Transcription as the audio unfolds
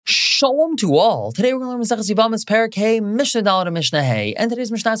Shalom to all. Today we're going to learn Maseches Yevamos Perek Hey, Mishnah Daled and Mishnah Hey. And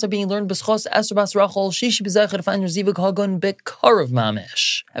today's Mishnahs are being learned b'schos Esther Bas Rachel, Shishi b'zecher to find Zivug Hagun b'karav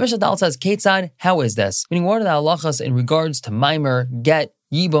mamish. And Mishnah Daled says, Ketzad, how is this? Meaning, what are the halachas in regards to Maimer, Get,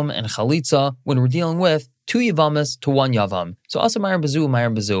 Yibum, and Chalitza when we're dealing with 2 Yevamos to 1 Yavam. So also Maimer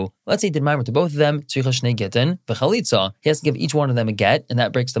Bazu. Let's say he did Maimer to both of them, Tzricha Shnei Gittin, v'Chalitza. He has to give each one of them a get, and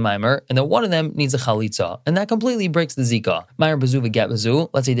that breaks the Maimer, and then one of them needs a Chalitza, and that completely breaks the Zika. Maimer Bazu v'Get Bazu.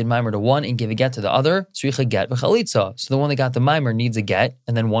 Let's say he did Maimer to one and give a get to the other, Tzricha Get v'Chalitza. So the one that got the Maimer needs a get,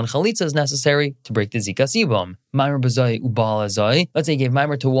 and then one Chalitza is necessary to break the Zika Sibum. Maimer Bazai Ubal Azai. Let's say he gave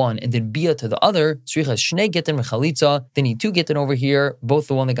Maimer to one and did Bia to the other, Tzricha Shnei Gittin v'Chalitza. They need 2 Gittin over here, both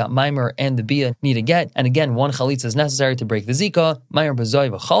the one that got Maimer and the Bia need a get, and again, one Chalitza is necessary to break the Zika. Maimer Bazai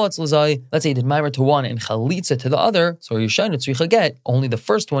v'Chalatz Lazai. Let's say he did Maimer to one and Chalitza to the other, so Yishayna Tzricha Get. Only the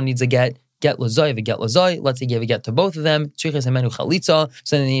first one needs a get. Get Lazai v'Get Lazai. Let's say he gave a get to both of them. Tzricha Semenu Chalitza.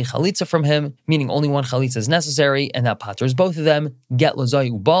 So they need Chalitza from him, meaning only one Chalitza is necessary, and that patters both of them. Get Lazai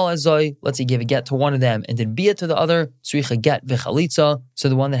Ubal Azai. Let's say he gave a get to one of them and did Bia to the other. Tzricha Get v'Chalitza. So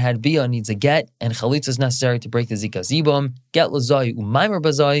the one that had Bia needs a get, and Chalitza is necessary to break the Zika Zibum. Get Lazai Umaimer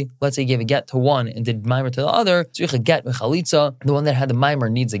Bazai. Let's say he gave a get to one and did Maimer to the other. Tzricha Get v'Chalitza. The one that had the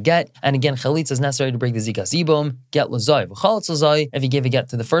Maimer needs a get, and again Chalitza is necessary to break the Zika Zibum. Get Lazai v'Chalatz Lazai. If he gave a get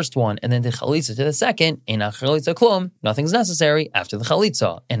to the first one and then did Chalitza to the second, Eina Chalitza Klum, nothing's necessary after the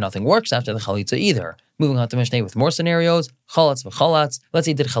Chalitza, and nothing works after the Chalitza either. Moving on to Mishnah with more scenarios. Chalatz v'chalatz. Let's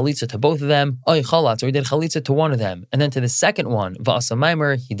say he did Chalitza to both of them. Oy chalatz, or he did Chalitza to one of them. And then to the second one, V'asa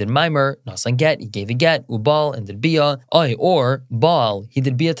Maimer, he did Maimer. Nasan Get, he gave a get. Ubal, and did Bia. Oy, or Baal, he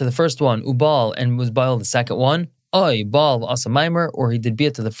did Bia to the first one. Ubal, and was Baal the second one. Oy, Baal, V'asa Maimer, or he did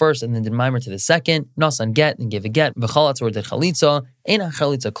Bia to the first and then did Maimer to the second. Nasan Get, and gave a get. V'chalatz, or did Chalitza. Eina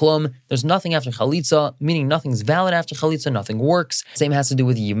Chalitza Klum. There's nothing after Chalitza, meaning nothing's valid after Chalitza, nothing works. Same has to do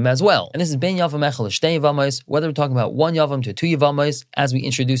with Yibum as well. And this is Ben Yavam Echel Shtei Yevamos, whether we're talking about 1 Yavam to 2 Yevamos, as we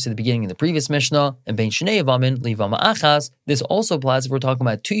introduced at the beginning of the previous Mishnah, and Ben Shnei Yavamin Livama Achas. This also applies if we're talking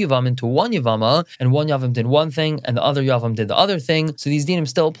about 2 Yavamin to 1 Yavama, and 1 Yavam did one thing, and the other Yavam did the other thing. So these dinim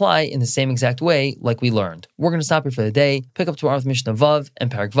still apply in the same exact way, like we learned. We're going to stop here for the day, pick up tomorrow with Mishnah Vav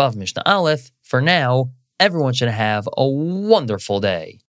and Perek Vav Mishnah Aleph. For now, everyone should have a wonderful day.